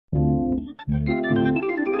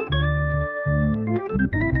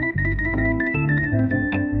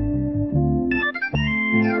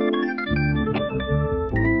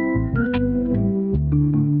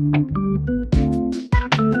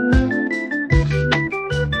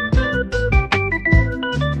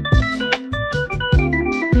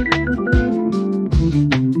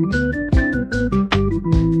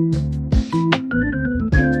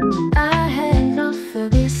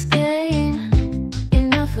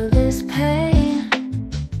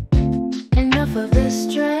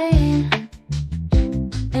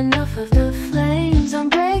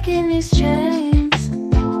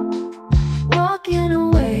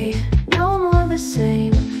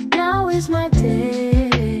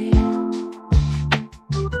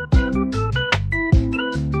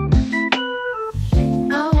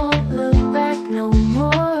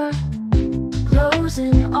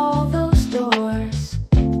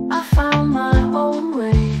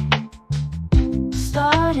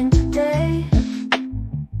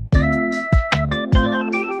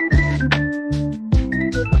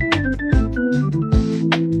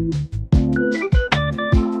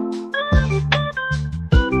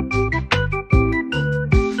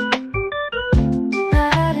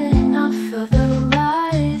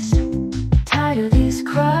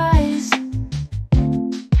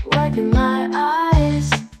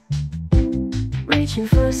Reaching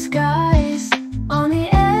for skies on the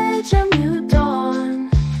edge of new dawn.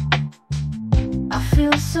 I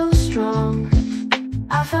feel so strong,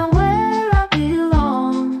 I found where I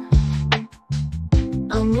belong.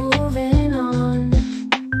 I'm moving on.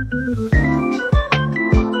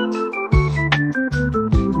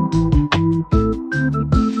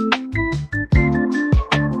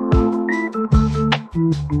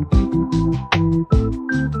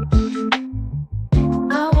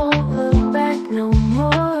 I won't look back no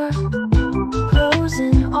more,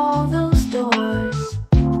 closing all those doors.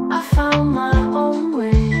 I found my own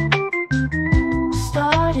way,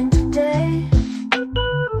 starting today.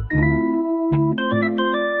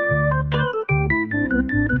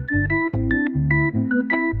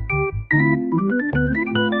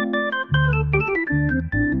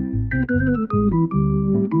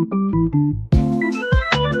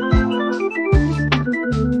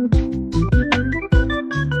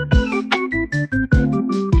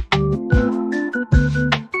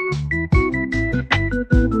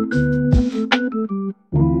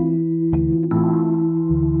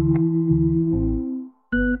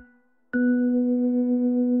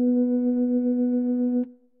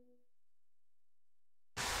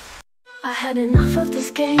 I had enough of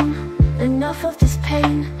this game, enough of this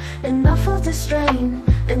pain, enough of the strain,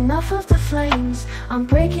 enough of the flames. I'm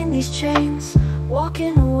breaking these chains,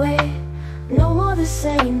 walking away, no more the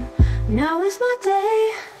same. Now is my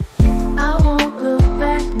day, I won't look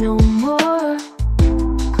back no